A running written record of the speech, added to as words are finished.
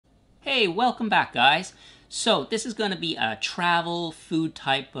Hey, welcome back guys. So this is going to be a travel food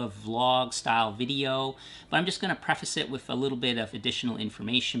type of vlog style video, but I'm just going to preface it with a little bit of additional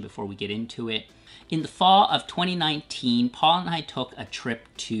information before we get into it. In the fall of 2019, Paul and I took a trip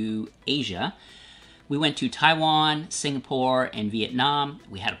to Asia. We went to Taiwan, Singapore, and Vietnam.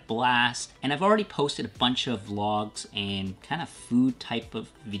 We had a blast, and I've already posted a bunch of vlogs and kind of food type of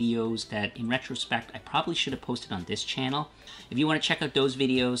videos that in retrospect I probably should have posted on this channel. If you want to check out those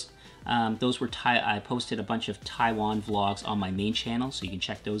videos, I posted a bunch of Taiwan vlogs on my main channel, so you can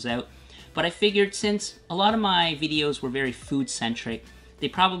check those out. But I figured since a lot of my videos were very food centric, they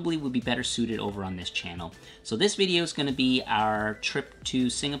probably would be better suited over on this channel. So this video is going to be our trip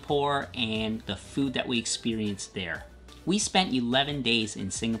to Singapore and the food that we experienced there. We spent 11 days in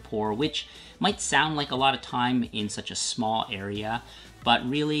Singapore, which might sound like a lot of time in such a small area, but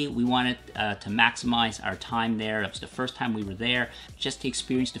really we wanted to maximize our time there. It was the first time we were there, just to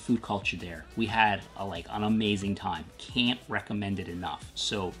experience the food culture there. We had an amazing time. Can't recommend it enough.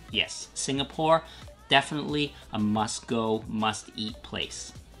 So yes, Singapore, definitely a must-go, must-eat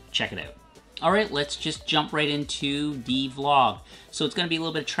place. Check it out. All right, let's just jump right into the vlog. So it's gonna be a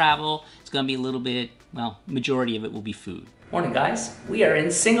little bit of travel. It's gonna be a little bit, well, majority of it will be food. Morning guys, we are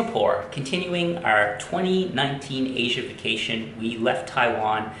in Singapore, continuing our 2019 Asia vacation. We left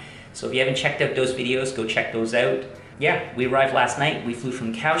Taiwan, so if you haven't checked out those videos, go check those out. Yeah, we arrived last night. We flew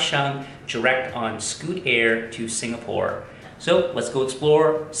from Kaohsiung direct on Scoot Air to Singapore. So let's go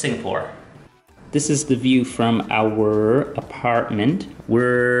explore Singapore. This is the view from our apartment.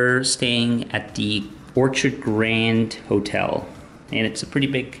 We're staying at the Orchard Grand Hotel, and it's a pretty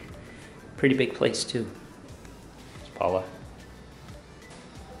big place too. It's Paula.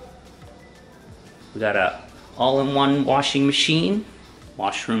 We got a all-in-one washing machine,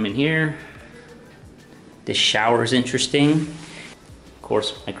 washroom in here. This shower is interesting. Of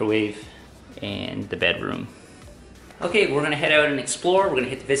course, microwave and the bedroom. Okay, we're gonna head out and explore. We're gonna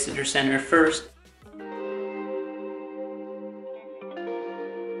hit the visitor center first.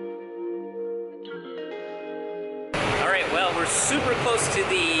 Well, we're super close to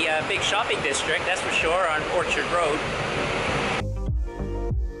the big shopping district, that's for sure, on Orchard Road.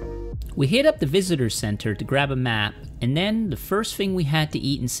 We hit up the visitor center to grab a map, and then the first thing we had to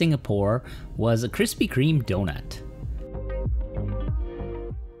eat in Singapore was a Krispy Kreme donut.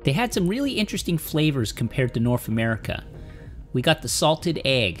 They had some really interesting flavors compared to North America. We got the salted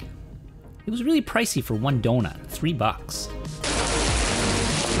egg. It was really pricey for one donut, $3.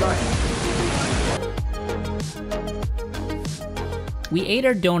 We ate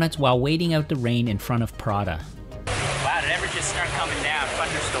our donuts while waiting out the rain in front of Prada. Wow, did it ever just start coming down?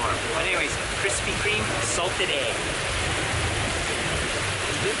 Thunderstorm. But anyways, Krispy Kreme salted egg.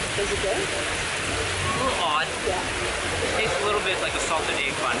 Does it go? A little odd. Yeah. It tastes a little bit like a salted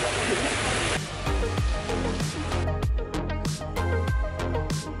egg bun.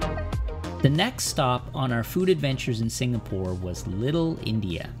 The next stop on our food adventures in Singapore was Little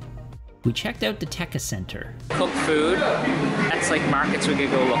India. We checked out the Tekka Centre. Cooked food, that's like markets we could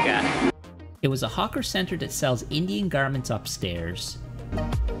go look at. It was a hawker center that sells Indian garments upstairs.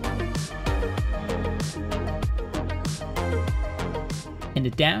 And the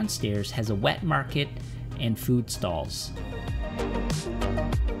downstairs has a wet market and food stalls.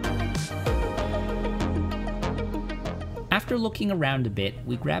 After looking around a bit,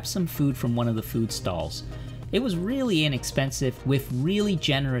 we grabbed some food from one of the food stalls. It was really inexpensive with really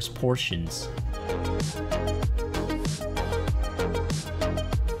generous portions.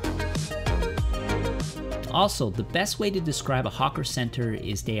 Also, the best way to describe a hawker center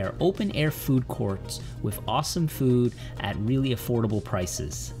is they are open-air food courts with awesome food at really affordable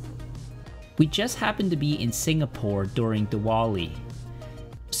prices. We just happened to be in Singapore during Diwali,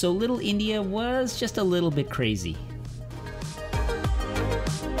 so Little India was just a little bit crazy.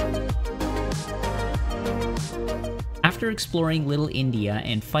 After exploring Little India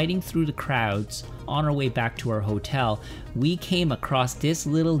and fighting through the crowds on our way back to our hotel, we came across this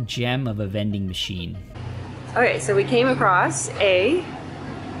little gem of a vending machine. Okay, so we came across a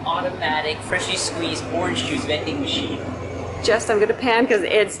automatic, freshly squeezed orange juice vending machine. I'm gonna pan because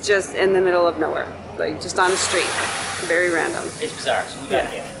it's just in the middle of nowhere, like just on the street. Very random. It's bizarre, so we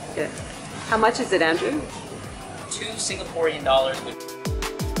got it. Yeah. How much is it, Andrew? $2 Singaporean with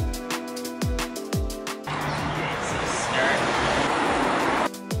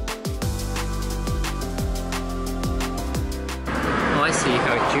Oh, I see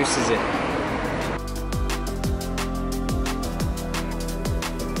how it juices it.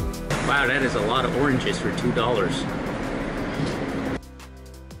 Wow, that is a lot of oranges for $2.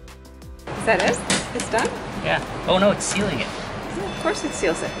 Is that it? It's done? Yeah. Oh no, it's sealing it. Of course it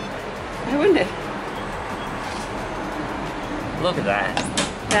seals it. Why wouldn't it? Look at that.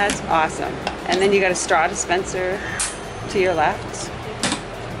 That's awesome. And then you got a straw dispenser to your left.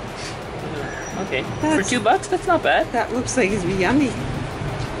 Okay, for $2, that's not bad. That looks like it's yummy.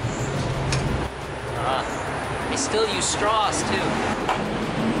 They still use straws too.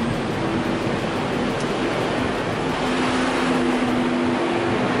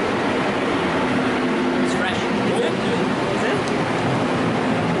 It's fresh. Is it?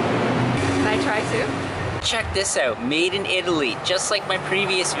 Can I try too? Check this out, made in Italy, just like my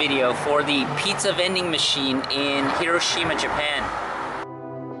previous video for the pizza vending machine in Hiroshima, Japan.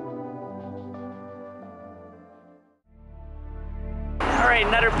 All right,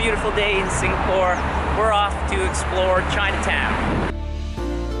 another beautiful day in Singapore. We're off to explore Chinatown.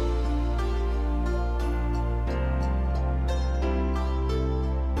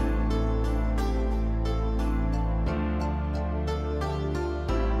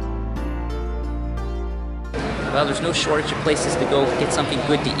 Well, there's no shortage of places to go get something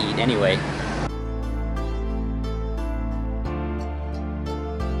good to eat anyway.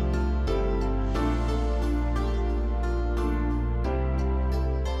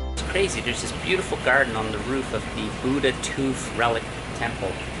 It's crazy, there's this beautiful garden on the roof of the Buddha Tooth Relic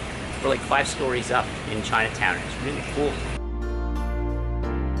Temple. We're like 5 stories up in Chinatown. It's really cool.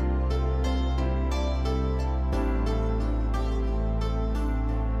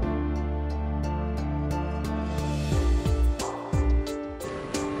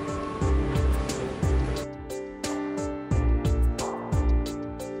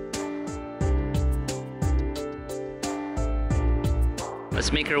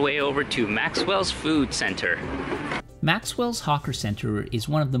 Let's make our way over to Maxwell's Food Center. Maxwell's Hawker Centre is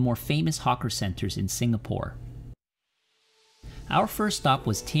one of the more famous hawker centres in Singapore. Our first stop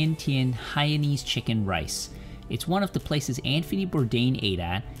was Tian Hainanese chicken rice. It's one of the places Anthony Bourdain ate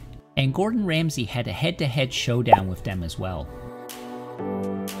at, and Gordon Ramsay had a head-to-head showdown with them as well.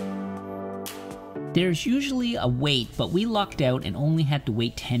 There's usually a wait, but we lucked out and only had to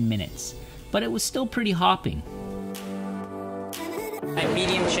wait 10 minutes. But it was still pretty hopping.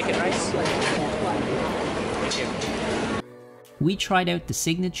 Medium chicken rice. Thank you. We tried out the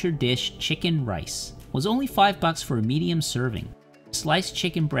signature dish, chicken rice. It was only $5 for a medium serving. Sliced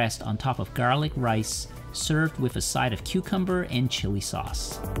chicken breast on top of garlic rice, served with a side of cucumber and chili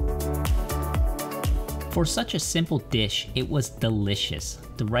sauce. For such a simple dish, it was delicious.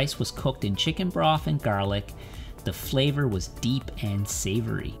 The rice was cooked in chicken broth and garlic. The flavor was deep and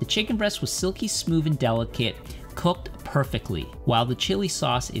savory. The chicken breast was silky smooth and delicate, cooked perfectly, while the chili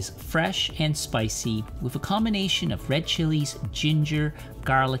sauce is fresh and spicy with a combination of red chilies, ginger,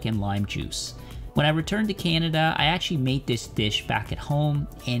 garlic, and lime juice. When I returned to Canada, I actually made this dish back at home,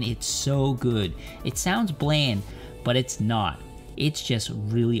 and it's so good. It sounds bland, but it's not. It's just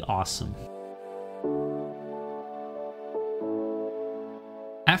really awesome.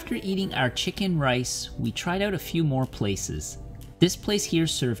 After eating our chicken rice, we tried out a few more places. This place here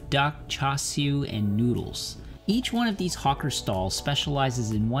served duck, char siu, and noodles. Each one of these hawker stalls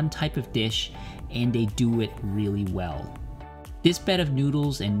specializes in one type of dish, and they do it really well. This bed of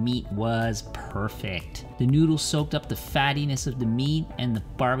noodles and meat was perfect. The noodles soaked up the fattiness of the meat, and the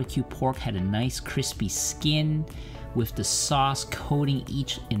barbecue pork had a nice crispy skin, with the sauce coating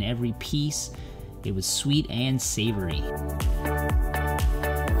each and every piece. It was sweet and savory.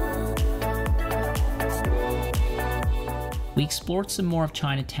 We explored some more of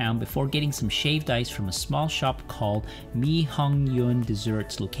Chinatown before getting some shaved ice from a small shop called Yuen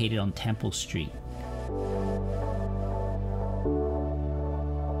Desserts located on Temple Street.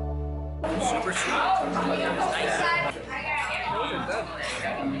 Super sweet. Nice.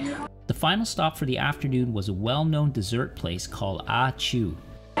 The final stop for the afternoon was a well-known dessert place called Ah Chu.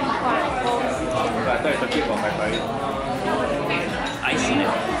 Ice in it.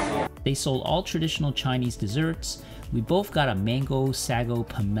 They sold all traditional Chinese desserts. We both got a mango sago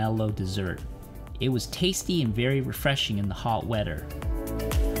pomelo dessert. It was tasty and very refreshing in the hot weather.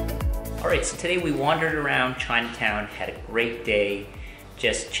 Alright, so today we wandered around Chinatown, had a great day,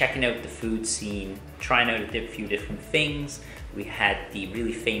 just checking out the food scene, trying out a few different things. We had the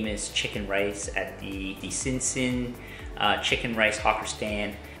really famous chicken rice at the Shisen chicken rice hawker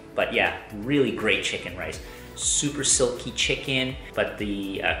stand. But yeah, really great chicken rice. Super silky chicken, but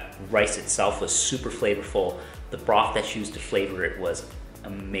the rice itself was super flavorful. The broth that's used to flavor it was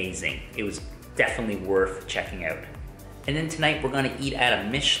amazing. It was definitely worth checking out. And then tonight we're gonna eat at a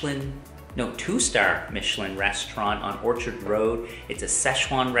 2-star Michelin restaurant on Orchard Road. It's a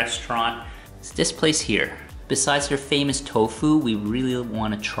Szechuan restaurant. It's this place here, Besides their famous tofu, we really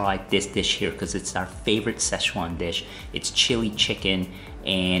want to try this dish here because it's our favorite Szechuan dish. It's chili chicken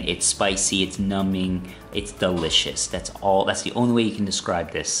and it's spicy, it's numbing, it's delicious. That's the only way you can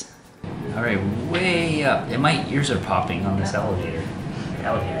describe this. All right, way up. And my ears are popping on this elevator. The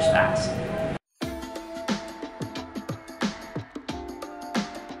elevator's fast.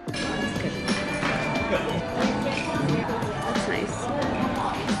 That's nice.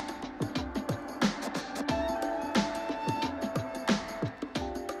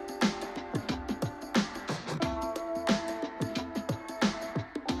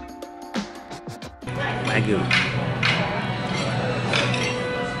 Wagyu.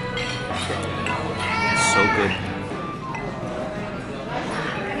 So good.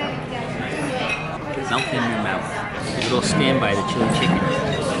 Melt in your mouth. A little standby, the chili chicken.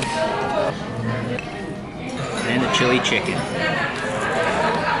 And the chili chicken. It's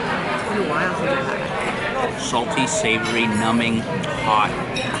been a while since I've had it. Salty, savory, numbing, hot,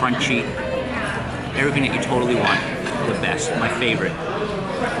 crunchy. Everything that you totally want. The best. My favorite.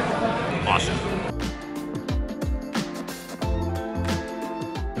 Awesome.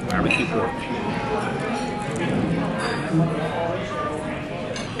 Barbecue pork.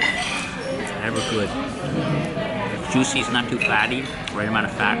 Ever good. Juicy, it's not too fatty. Right amount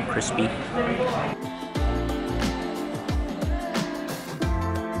of fat, crispy.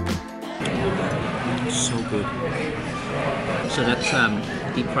 So good. So that's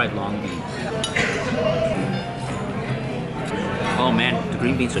deep fried long bean. Oh man, the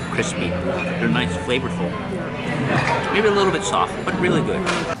green beans are crispy. They're nice, flavorful. Maybe a little bit soft, but really good.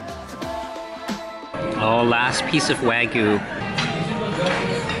 Oh, last piece of Wagyu.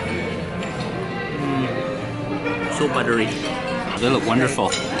 So buttery. They look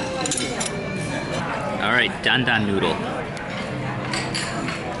wonderful. All right, dandan noodle.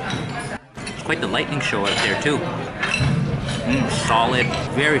 It's quite the lightning show out there too. Solid,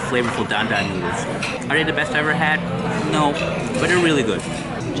 very flavorful dandan noodles. Are they the best I ever had? No, but they're really good.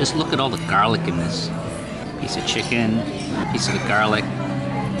 Just look at all the garlic in this. Piece of chicken, piece of the garlic.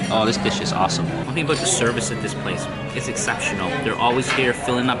 Oh, this dish is awesome. One thing about the service at this place, it's exceptional. They're always here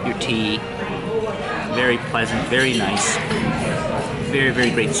filling up your tea. Very pleasant, very nice. Very,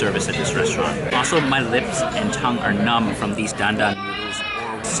 very great service at this restaurant. Also, my lips and tongue are numb from these dandan noodles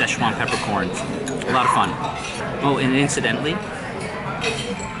or Szechuan peppercorns. A lot of fun. Oh, and incidentally,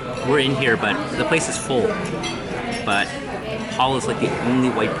 we're in here, but the place is full. But Paul is like the only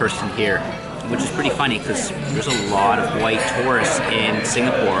white person here, which is pretty funny because there's a lot of white tourists in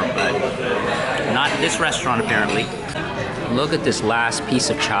Singapore, but not this restaurant apparently. Look at this last piece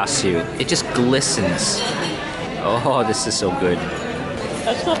of char siu. It just glistens. Oh, this is so good.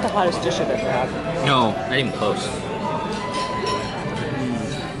 That's not the hottest dish I've ever had. No, not even close.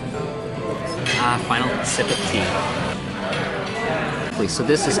 Final sip of tea. So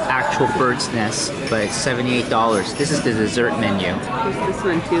this is actual bird's nest, but it's $78. This is the dessert menu. There's this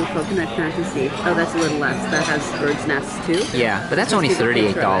one too, coconut fantasy. Oh, that's a little less. That has bird's nests too. Yeah, but that's only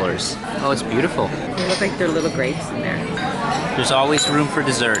 $38. Oh, it's beautiful. They look like they're little grapes in there. There's always room for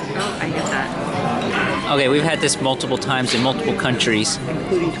dessert. Oh, I get that. Okay, we've had this multiple times in multiple countries.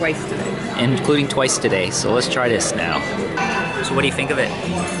 Including twice today. Including twice today, so let's try this now. So what do you think of it?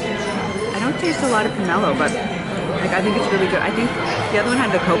 I don't taste a lot of pomelo, but like, I think it's really good. I think the other one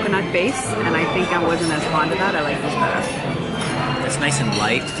had the coconut base, and I think I wasn't as fond of that. I like this better. It's nice and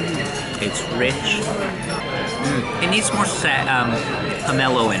light. It's rich. It needs more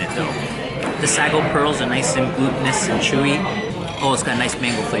pomelo in it though. The sago pearls are nice and glutinous and chewy. Oh, it's got a nice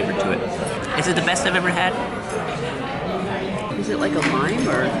mango flavor to it. Is it the best I've ever had? Is it like a lime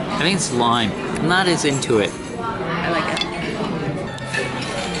or? I think it's lime. I'm not as into it. I like it.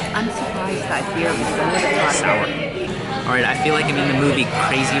 I'm surprised that here was sour. Alright, I feel like I'm in the movie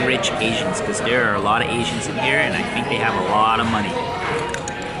Crazy Rich Asians because there are a lot of Asians in here and I think they have a lot of money.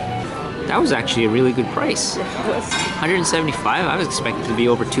 That was actually a really good price. $175. I was expecting it to be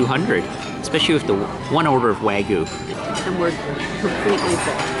over $200, especially with the one order of Wagyu. And we're completely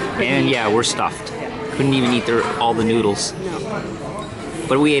full. And yeah, we're stuffed. Couldn't even eat all the noodles. No.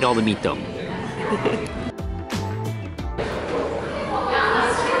 But we ate all the meat though.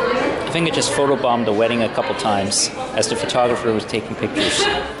 I think I just photobombed the wedding a couple times as the photographer was taking pictures.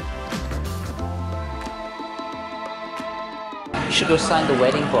 You should go sign the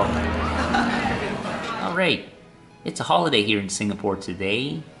wedding book. Alright, it's a holiday here in Singapore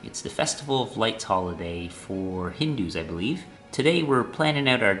today. It's the Festival of Lights holiday for Hindus, I believe. Today we're planning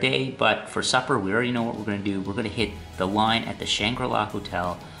out our day, but for supper we already know what we're going to do. We're going to hit the line at the Shangri-La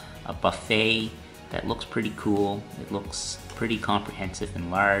Hotel, a buffet that looks pretty cool. It looks pretty comprehensive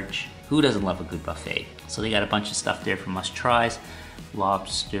and large. Who doesn't love a good buffet? So they got a bunch of stuff there for must tries.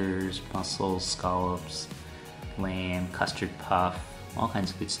 Lobsters, mussels, scallops, lamb, custard puff, all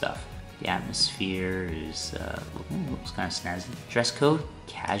kinds of good stuff. The atmosphere is, looks kind of snazzy. Dress code,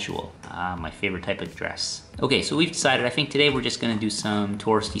 casual. My favorite type of dress. Okay, so we've decided, I think today we're just gonna do some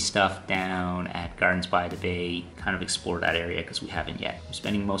touristy stuff down at Gardens by the Bay, kind of explore that area because we haven't yet. We're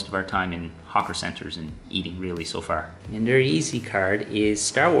spending most of our time in hawker centers and eating really so far. And their easy card is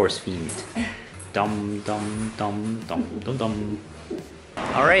Star Wars themed. Dum dum dum dum dum dum.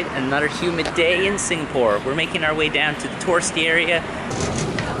 All right, another humid day in Singapore. We're making our way down to the touristy area.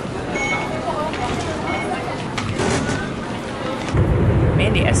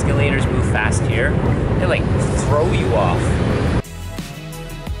 Man, the escalators move fast here. They like throw you off.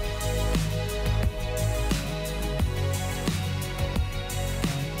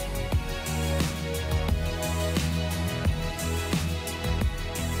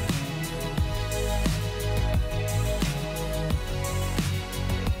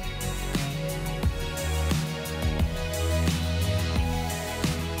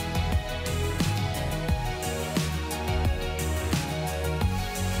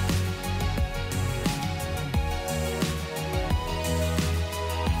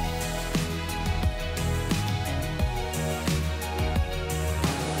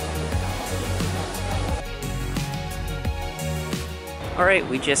 All right,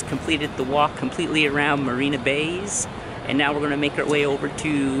 we just completed the walk completely around Marina Bays, and now we're gonna make our way over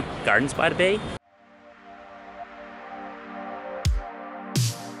to Gardens by the Bay.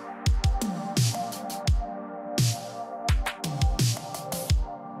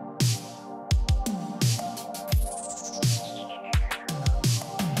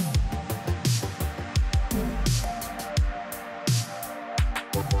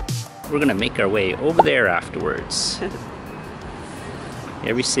 We're gonna make our way over there afterwards.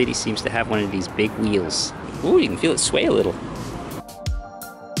 Every city seems to have one of these big wheels. Ooh, you can feel it sway a little.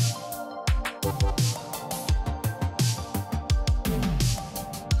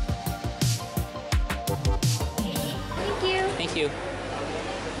 Thank you. Thank you.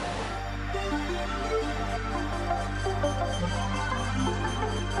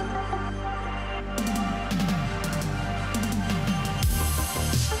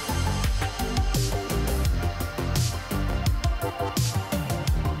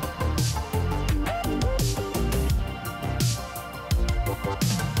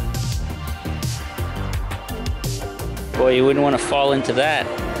 Boy, you wouldn't want to fall into that.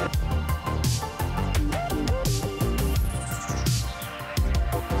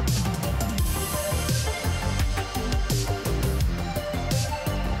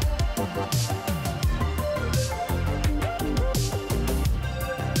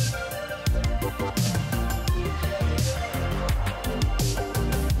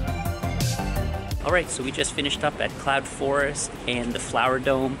 All right, so we just finished up at Cloud Forest and the Flower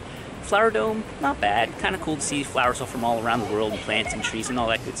Dome. Flower Dome, not bad. Kind of cool to see flowers all from all around the world and plants and trees and all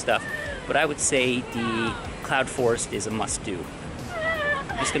that good stuff. But I would say the Cloud Forest is a must-do.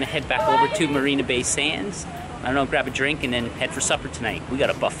 I'm just gonna head back over to Marina Bay Sands. I don't know, grab a drink and then head for supper tonight. We got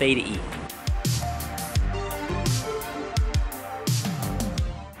a buffet to eat.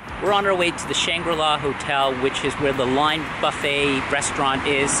 We're on our way to the Shangri-La Hotel, which is where the Line Buffet restaurant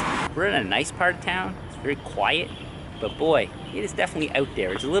is. We're in a nice part of town. It's very quiet, but boy, it is definitely out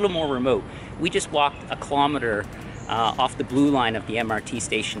there. It's a little more remote. We just walked a kilometer off the blue line of the MRT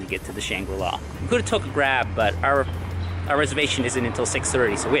station to get to the Shangri-La. We could have took a grab, but our reservation isn't until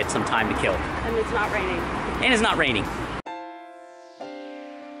 6:30, so we had some time to kill. And it's not raining. And it's not raining.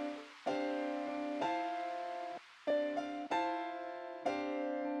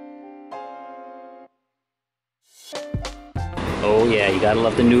 Oh yeah, you gotta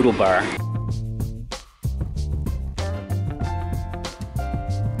love the noodle bar.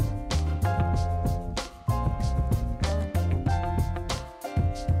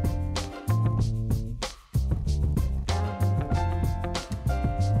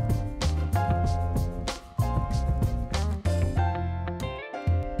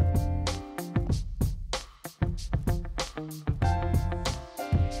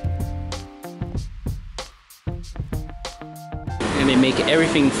 And they make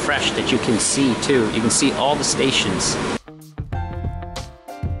everything fresh that you can see too. You can see all the stations.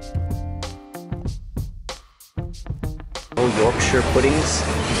 Oh, Yorkshire puddings.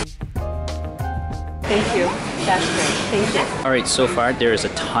 Thank you. That's great. Thank you. All right, so far there is a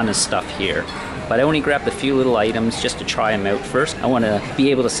ton of stuff here, but I only grabbed a few little items just to try them out first. I want to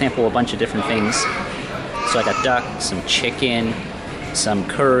be able to sample a bunch of different things. So I got duck, some chicken, some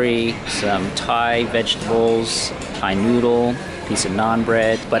curry, some Thai vegetables, Thai noodle, piece of naan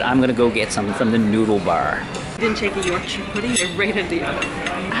bread, but I'm gonna go get something from the noodle bar. Didn't take a Yorkshire pudding, they're right in the oven.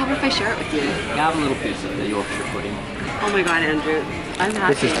 How about if I share it with you? Yeah, have a little piece of the Yorkshire pudding. Oh my god, Andrew. I'm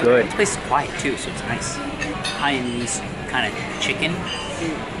happy. This is good. This place is quiet too, so it's nice. Hainanese kind of chicken.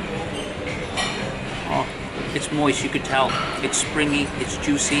 Oh, it's moist, you could tell. It's springy, it's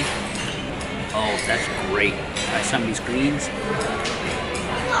juicy. Oh, that's great. Try some of these greens.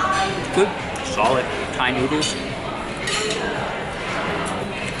 Good, solid Thai noodles.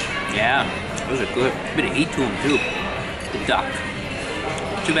 Yeah, those are good. A bit of heat to them too. The duck.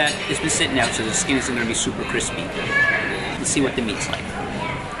 Too bad it's been sitting out, so the skin isn't going to be super crispy. Let's see what the meat's like.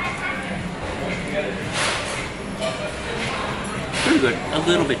 Pretty good. A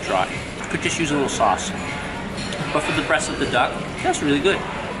little bit dry. Could just use a little sauce. But for the breast of the duck, that's really good.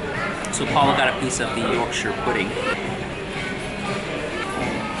 So Paula got a piece of the Yorkshire pudding.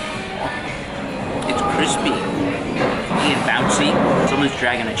 It's crispy and bouncy. Someone's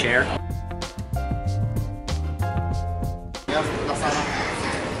dragging a chair.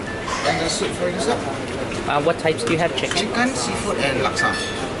 And the soup for yourself? What types do you have? Chicken? Chicken, seafood, and laksa.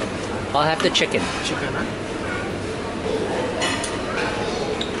 I'll have the chicken. Chicken, huh?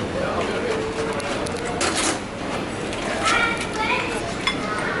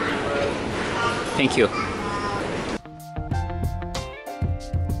 Thank you.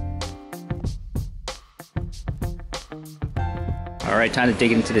 All right, time to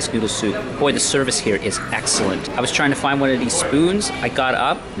dig into this noodle soup. Boy, the service here is excellent. I was trying to find one of these spoons. I got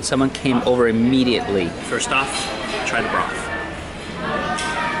up and someone came over immediately. First off, try the broth.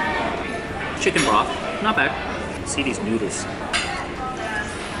 Chicken broth, not bad. See these noodles.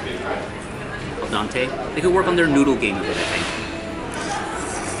 Al dente. They could work on their noodle game a bit, I think.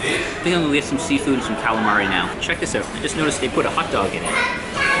 I think I'm gonna get some seafood and some calamari now. Check this out. I just noticed they put a hot dog in it.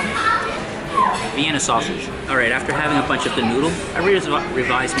 Vienna sausage. All right, after having a bunch of the noodle, I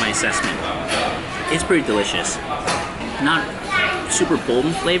revised my assessment. It's pretty delicious. Not super bold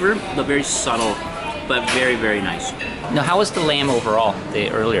in flavor, but very subtle, but very, very nice. Now, how was the lamb overall, the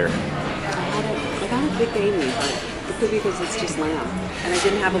earlier? I got a big baby, but it could be because it's just lamb. And I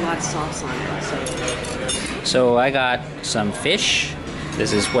didn't have a lot of sauce on it, So I got some fish.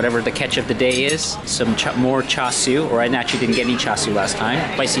 This is whatever the catch of the day is. Some more char siu, or I actually didn't get any char siu last time.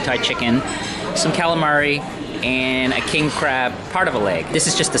 Spicy Thai chicken, some calamari, and a king crab, part of a leg. This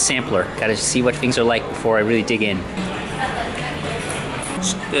is just a sampler. Gotta see what things are like before I really dig in.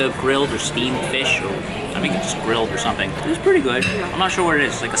 Grilled or steamed fish, or I think it's just grilled or something. It was pretty good. I'm not sure what it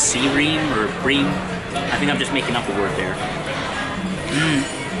is, like a sea ream or a bream. I think I'm just making up a word there.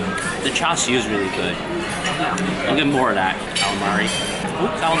 The char siu is really good. I'll get more of that calamari. Oh,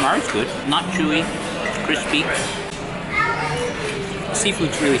 calamari's good. Not chewy, crispy.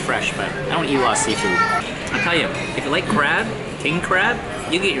 Seafood's really fresh, but I don't eat a lot of seafood. I tell you, if you like crab, king crab,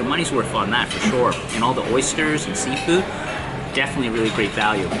 you get your money's worth on that for sure. And all the oysters and seafood, definitely really great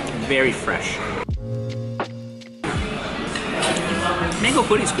value. Very fresh. Mango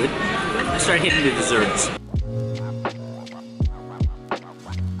pudding's good. I started hitting the desserts.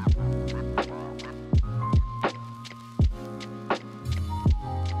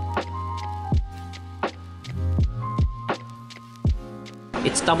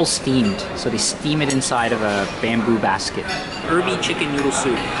 It's double steamed, so they steam it inside of a bamboo basket. Herby chicken noodle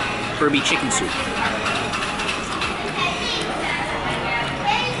soup. Herby chicken soup.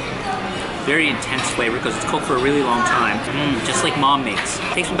 Very intense flavor because it's cooked for a really long time. Just like mom makes.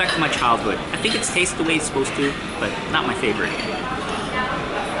 Takes me back to my childhood. I think it's tastes the way it's supposed to, but not my favorite.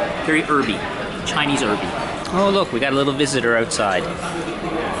 Very herby. Chinese herby. Oh look, we got a little visitor outside.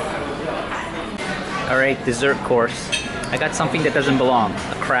 Alright, dessert course. I got something that doesn't belong.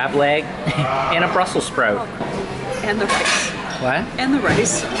 A crab leg and a Brussels sprout. And the rice. What? And the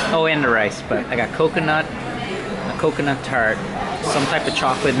rice. Oh, and the rice, but I got coconut, a coconut tart, some type of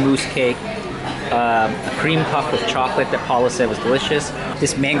chocolate mousse cake, a cream puff with chocolate that Paula said was delicious.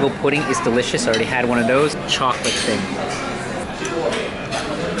 This mango pudding is delicious. I already had one of those. Chocolate thing.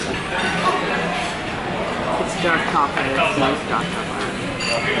 It's dark chocolate. It's nice dark chocolate.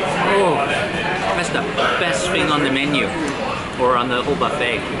 Oh, that's the best thing on the menu, or on the whole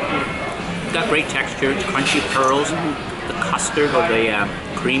buffet. It's got great texture, it's crunchy pearls. The custard or the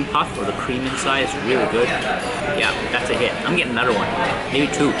cream puff or the cream inside is really good. Yeah, that's a hit. I'm getting another one, maybe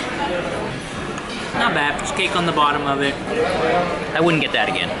two. Not bad, there's cake on the bottom of it. I wouldn't get that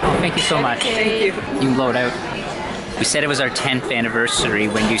again. Thank you so much. Thank you. You can load out. We said it was our 10th anniversary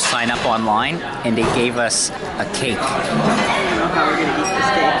when you sign up online, and they gave us a cake. I don't know how we're gonna eat this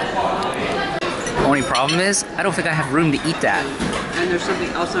cake. Only problem is, I don't think I have room to eat that. And there's something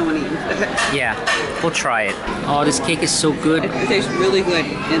else I want to eat. Yeah, we'll try it. Oh, this cake is so good. It tastes really good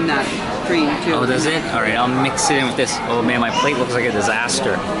in that cream too. Oh, does it? All right, I'll mix it in with this. Oh man, my plate looks like a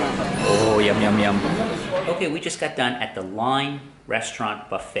disaster. Oh, yum, yum, yum. Okay, we just got done at the Line Restaurant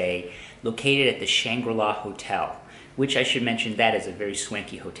Buffet located at the Shangri-La Hotel, which I should mention that is a very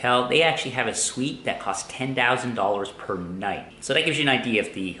swanky hotel. They actually have a suite that costs $10,000 per night. So that gives you an idea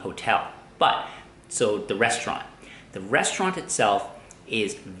of the hotel. But, so the restaurant. The restaurant itself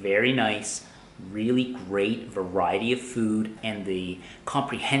is very nice, really great variety of food, and the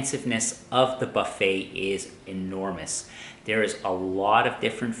comprehensiveness of the buffet is enormous. There is a lot of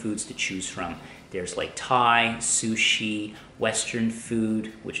different foods to choose from. There's like Thai, sushi, Western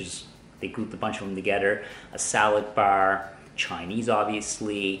food, which is, they grouped a bunch of them together, a salad bar, Chinese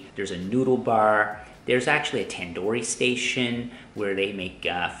obviously, there's a noodle bar, there's actually a tandoori station where they make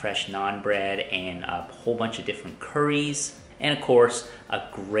fresh naan bread and a whole bunch of different curries. And of course, a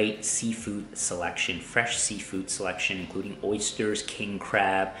great seafood selection, fresh seafood selection, including oysters, king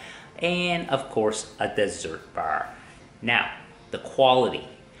crab, and of course, a dessert bar. Now, the quality.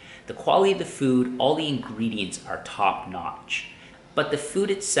 The quality of the food, all the ingredients are top notch. But the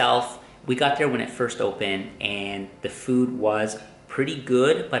food itself, we got there when it first opened and the food was pretty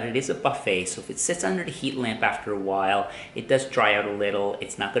good, but it is a buffet, so if it sits under the heat lamp after a while, it does dry out a little.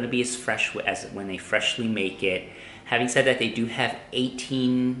 It's not going to be as fresh as when they freshly make it. Having said that, they do have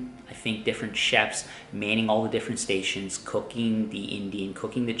 18, I think, different chefs manning all the different stations, cooking the Indian,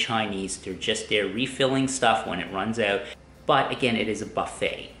 cooking the Chinese. They're just there refilling stuff when it runs out. But again, it is a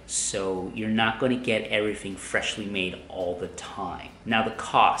buffet, so you're not going to get everything freshly made all the time. Now the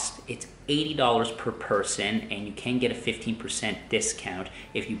cost, it's $80 per person, and you can get a 15% discount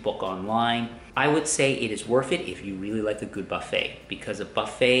if you book online. I would say it is worth it if you really like a good buffet, because a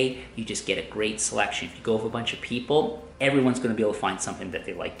buffet, you just get a great selection. If you go with a bunch of people, everyone's going to be able to find something that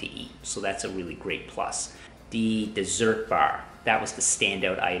they like to eat, so that's a really great plus. The dessert bar, that was the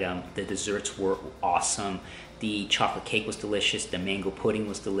standout item. The desserts were awesome. The chocolate cake was delicious, the mango pudding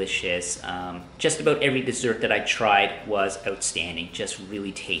was delicious. Just about every dessert that I tried was outstanding, just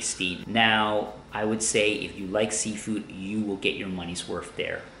really tasty. Now, I would say if you like seafood, you will get your money's worth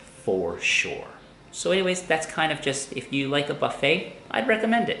there, for sure. So anyways, that's kind of just, if you like a buffet, I'd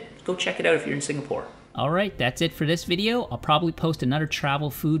recommend it. Go check it out if you're in Singapore. Alright, that's it for this video. I'll probably post another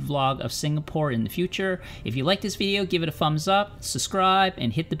travel food vlog of Singapore in the future. If you like this video, give it a thumbs up, subscribe,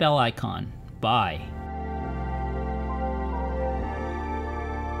 and hit the bell icon. Bye.